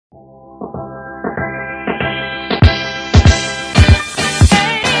Yo,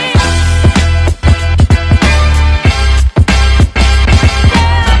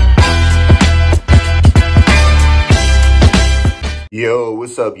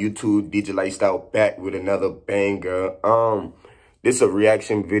 what's up, YouTube? DJ Lifestyle back with another banger. This a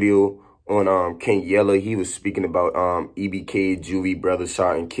reaction video on Ken Yella. He was speaking about EBK, Juvie brother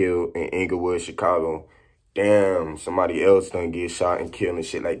shot and killed in Englewood, Chicago. Damn, somebody else done get shot and killed and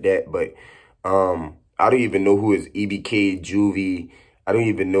shit like that. But I don't even know who is EBK, Juvie. I don't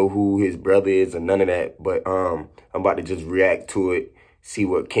even know who his brother is or none of that. But I'm about to just react to it, see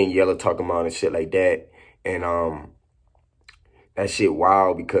what Ken Yella talking about and shit like that. And that shit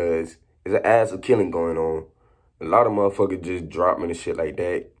wild because there's an ass of killing going on. A lot of motherfuckers just dropping and shit like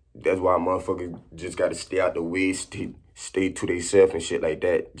that. That's why motherfuckers just got to stay out the way, stay to themselves and shit like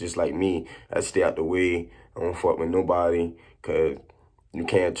that. Just like me, I stay out the way. I don't fuck with nobody because you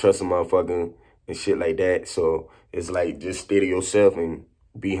can't trust a motherfucker and shit like that. So it's like just stay to yourself and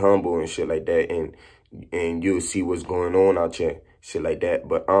be humble and shit like that. And you'll see what's going on out here. Shit like that.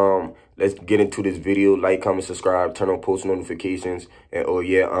 But let's get into this video. Like, comment, subscribe, turn on post notifications. And oh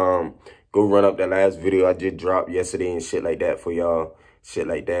yeah, go run up that last video I just dropped yesterday and shit like that for y'all. Shit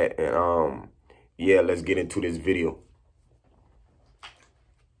like that. And yeah, let's get into this video.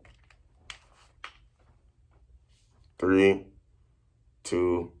 Three,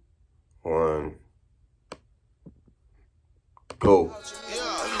 two, one, go. You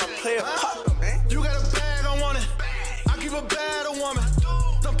got a bag, I want it. I keep a bad a woman.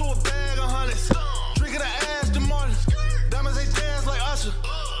 Dump through a bag of hundreds. Drinking the ass the morning. Diamonds they dance like Usher.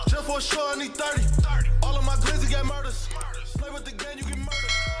 Just for a show, I need 30. All of my glizzy got murders. Play with the gun, you get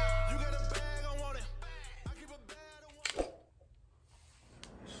murdered. You got a bag, I want it. I keep a bag, I want it.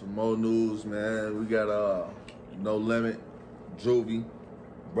 Some more news, man. We got No Limit, Juvie.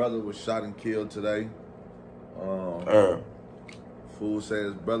 Brother was shot and killed today. Fool said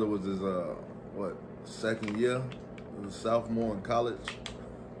his brother was his second year. He was a sophomore in college.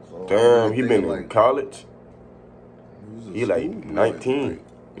 So damn, he been in college. He like 19.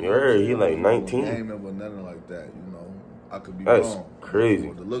 Yeah, he like 19. Game number, nothing like that, you know. I could be That's wrong. crazy.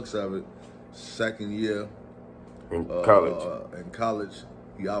 With the looks of it, second year in college. In college,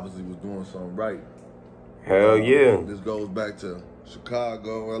 he obviously was doing something right. Hell yeah. This goes back to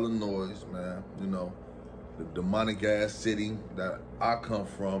Chicago, Illinois, man. You know, the demonic ass city that I come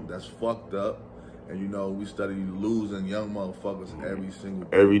from that's fucked up. And you know, we study losing young motherfuckers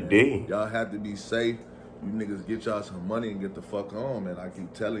every day. Y'all have to be safe. You niggas get y'all some money and get the fuck on, man. I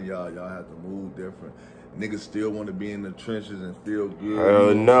keep telling y'all, y'all have to move different. Niggas still want to be in the trenches and feel good.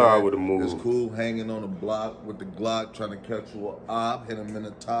 Hell no, I would have moved. It's cool hanging on the block with the Glock, trying to catch you an op, hit him in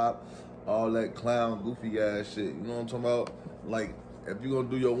the top, all that clown, goofy ass shit. You know what I'm talking about? Like, if you're gonna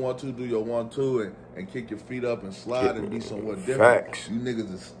do your 1-2, do your 1-2 and kick your feet up and slide and be somewhat different. Facts. You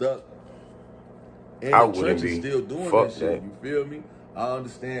niggas is stuck in I the wouldn't trenches be. still doing Fuck that shit. that. You feel me? I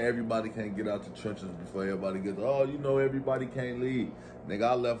understand everybody can't get out the trenches before everybody gets, oh, you know, everybody can't leave. Nigga,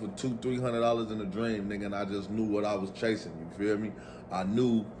 I left with $200-300 in a dream, nigga, and I just knew what I was chasing. You feel me? I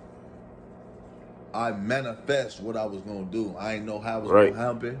knew I manifest what I was gonna do. I ain't know how it was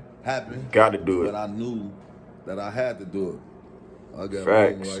gonna happen. Gotta do it. But I knew that I had to do it. I got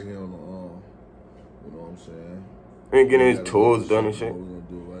Facts. right here on the you know what I'm saying? Ain't getting his toes done and shit. We're gonna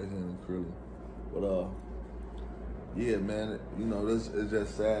do it right here in the crib. But yeah, man, you know, this is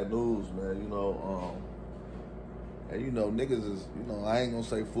just sad news, man. You know, and you know, niggas is, you know, I ain't gonna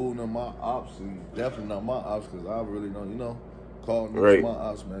say fooling on my ops, definitely not my ops, because I really don't, you know, call niggas my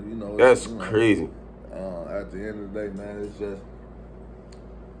ops, man. You know, that's you know, crazy. At the end of the day, man, it's just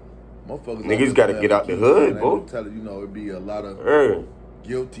motherfuckers. Niggas gotta get out the hood, bro. Tell you, you know, it'd be a lot of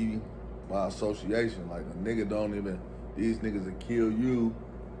guilty by association. Like a nigga don't even, these niggas will kill you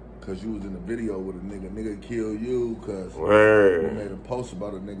because you was in the video with a nigga. Nigga kill you because you made a post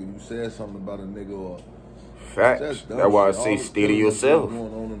about a nigga. You said something about a nigga or facts. That's why I say stay to yourself. What's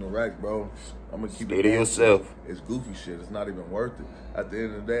going on in the rack, bro? I'm gonna keep stay to yourself. It's goofy shit. It's not even worth it. At the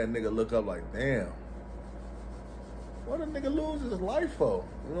end of the day, a nigga look up like, damn, what a nigga lose his life for?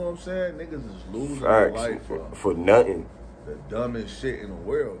 You know what I'm saying? Niggas is losing their life for nothing. The dumbest shit in the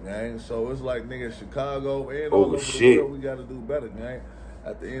world, gang. So it's like, nigga, Chicago and all over the world, we gotta do better, gang.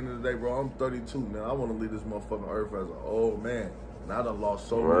 At the end of the day, bro, I'm 32, man. I want to leave this motherfucking earth as an old man. And I done lost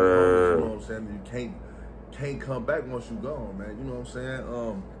so many homies, you know what I'm saying? You can't come back once you gone, man. You know what I'm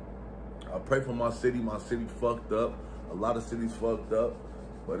saying? I pray for my city. My city fucked up. A lot of cities fucked up.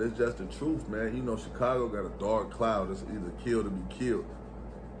 But it's just the truth, man. You know, Chicago got a dark cloud. It's either kill to be killed.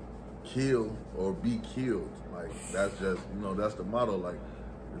 Kill or be killed. Like, that's just, you know, that's the motto. Like,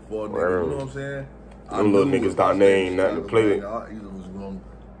 before niggas, you know what I'm saying? Them little niggas thought they ain't nothing to play with. I either was gonna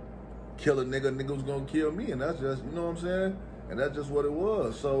kill a nigga was gonna kill me, and that's just, you know what I'm saying? And that's just what it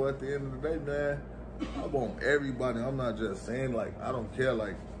was. So at the end of the day, man, I want everybody. I'm not just saying, like, I don't care,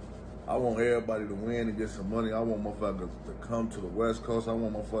 like, I want everybody to win and get some money. I want motherfuckers to come to the West Coast. I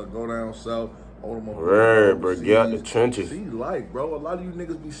want motherfuckers to go down south. I want motherfuckers bro, get out the trenches. See life, bro. A lot of you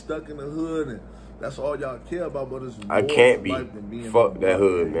niggas be stuck in the hood, and that's all y'all care about, but it's more I can't be. life than being Fuck that man.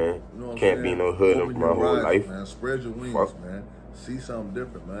 hood, man. You know what Can't I'm be saying? no hood Open in my your whole eyes, life. man. Spread your wings, Fuck. man. See something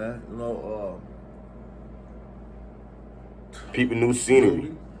different, man. You know, people new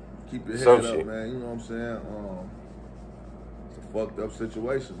scenery. Keep your Some head up, shit. man. You know what I'm saying? It's a fucked up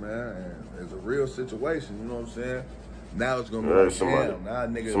situation, man. And it's a real situation, you know what I'm saying? Now it's gonna be like, damn, now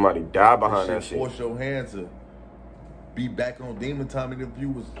nigga, somebody die behind that shit. Force your hand to be back on demon time, and if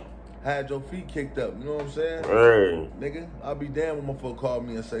you had your feet kicked up, you know what I'm saying? Nigga, I'll be damned when motherfucker call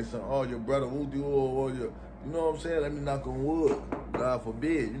me and say something, oh, your brother whooped you, or your, you know what I'm saying? Let me knock on wood. God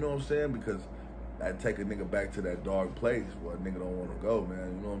forbid, you know what I'm saying? Because I take a nigga back to that dark place where a nigga don't want to go,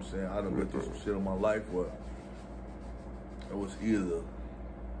 man. You know what I'm saying? I done been through some shit in my life where it was either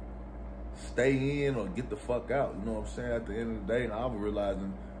stay in or get the fuck out. You know what I'm saying? At the end of the day, I was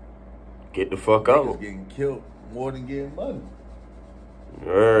realizing get the fuck niggas out. Getting killed more than getting money.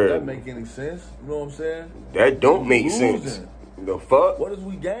 Does that make any sense? You know what I'm saying? That don't make sense. The fuck? What is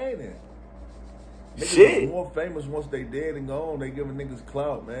we gaining? Niggas Shit. is more famous once they dead and gone. They giving niggas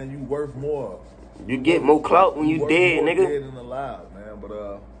clout, man. You worth more. You get more clout when you dead, nigga. Dead than alive, man.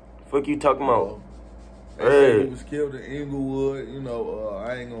 But fuck you talking about? They say he was killed in Englewood. You know,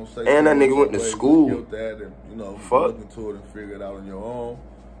 I ain't gonna say. And that nigga went to school. Killed that, and you know, fuck. Look into it and figure it out on your own.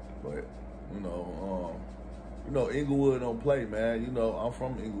 But you know, Englewood don't play, man. You know, I'm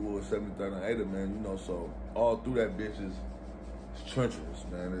from Englewood, 73rd and 8th, man. You know, so all through that bitch is treacherous,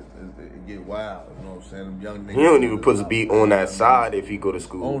 man. It get wild. You know what I'm saying? Them young niggas. He don't even put to be on that side if he go to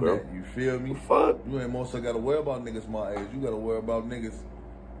school, bro. That, you feel me? Fuck. You ain't most gotta worry about niggas my age. You gotta worry about niggas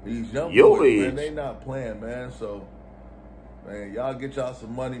these young Your boys, age. man. They not playing, man. So, man, y'all get y'all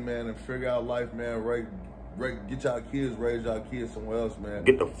some money, man, and figure out life, man. Get y'all kids, raise y'all kids somewhere else, man.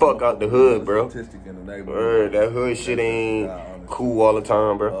 Get the fuck out the hood, bro. Statistic in the neighborhood. That hood shit ain't cool all the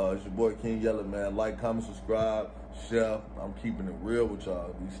time, bro. It's your boy King Yella, man. Like, comment, subscribe, share. I'm keeping it real with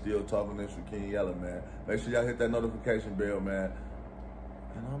y'all. We still talking this with King Yella, man. Make sure y'all hit that notification bell, man.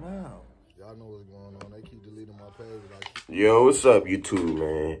 And I'm out. Y'all know what's going on. They keep deleting my page. Yo, what's up, YouTube,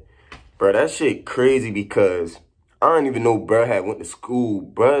 man? Bro, that shit crazy because I don't even know bro had went to school.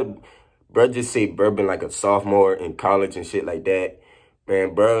 Bro just say bro been like a sophomore in college and shit like that.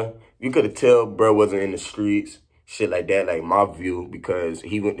 Man, bro, you could have tell bro wasn't in the streets, shit like that, like my view, because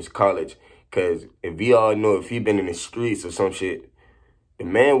he went to college. Because if we all know, if he been in the streets or some shit, the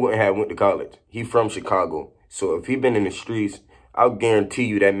man wouldn't have went to college. He from Chicago. So if he been in the streets, I'll guarantee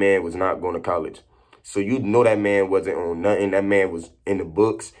you that man was not going to college. So you know that man wasn't on nothing. That man was in the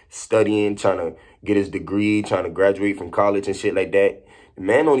books, studying, trying to get his degree, trying to graduate from college and shit like that. The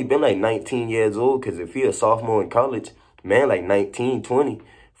man only been like 19 years old, because if he a sophomore in college, man like 19, 20.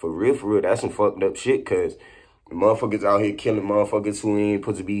 For real, that's some fucked up shit, because the motherfuckers out here killing motherfuckers who ain't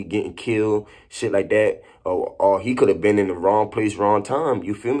supposed to be getting killed, shit like that. Or he could have been in the wrong place, wrong time,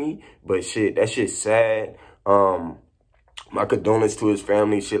 you feel me? But shit, that shit's sad. My condolences to his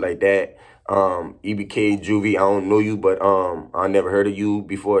family, shit like that. EBK, Juvie, I don't know you, but I never heard of you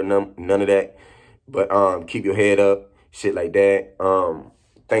before, none of that. But keep your head up, shit like that.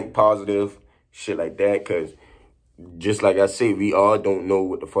 Think positive, shit like that, because just like I say, we all don't know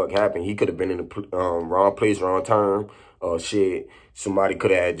what the fuck happened. He could have been in the wrong place, wrong time, or shit. Somebody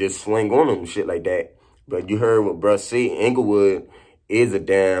could have just swing on him, shit like that. But you heard what bruh say, Englewood is a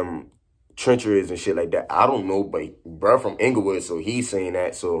damn treacherous and shit like that. I don't know, but bruh from Englewood, so he's saying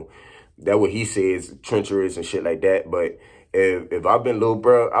that. So that what he says, treacherous and shit like that. But if I been little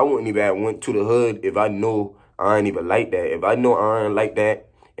bruh, I wouldn't even have went to the hood if I know I ain't even like that. If I know I ain't like that,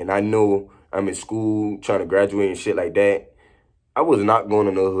 and I know I'm in school trying to graduate and shit like that, I was not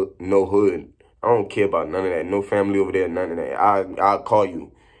going to no hood. I don't care about none of that. No family over there, none of that. I'll call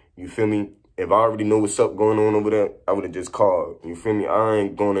you. You feel me? If I already know what's up going on over there, I would have just called. You feel me? I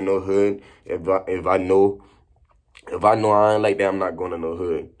ain't going to no hood. If I know I ain't like that, I'm not going to no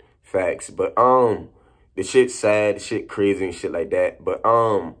hood. Facts. But the shit's sad, the shit crazy and shit like that. But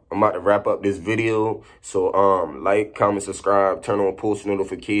I'm about to wrap up this video. So like, comment, subscribe, turn on post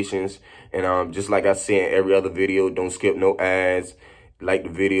notifications. And just like I say in every other video, don't skip no ads. Like the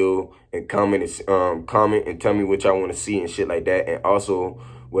video and comment and tell me what y'all want to see and shit like that. And also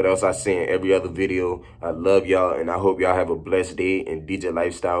what else I say in every other video. I love y'all, and I hope y'all have a blessed day. And DJ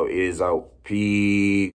Lifestyle is out. Peace.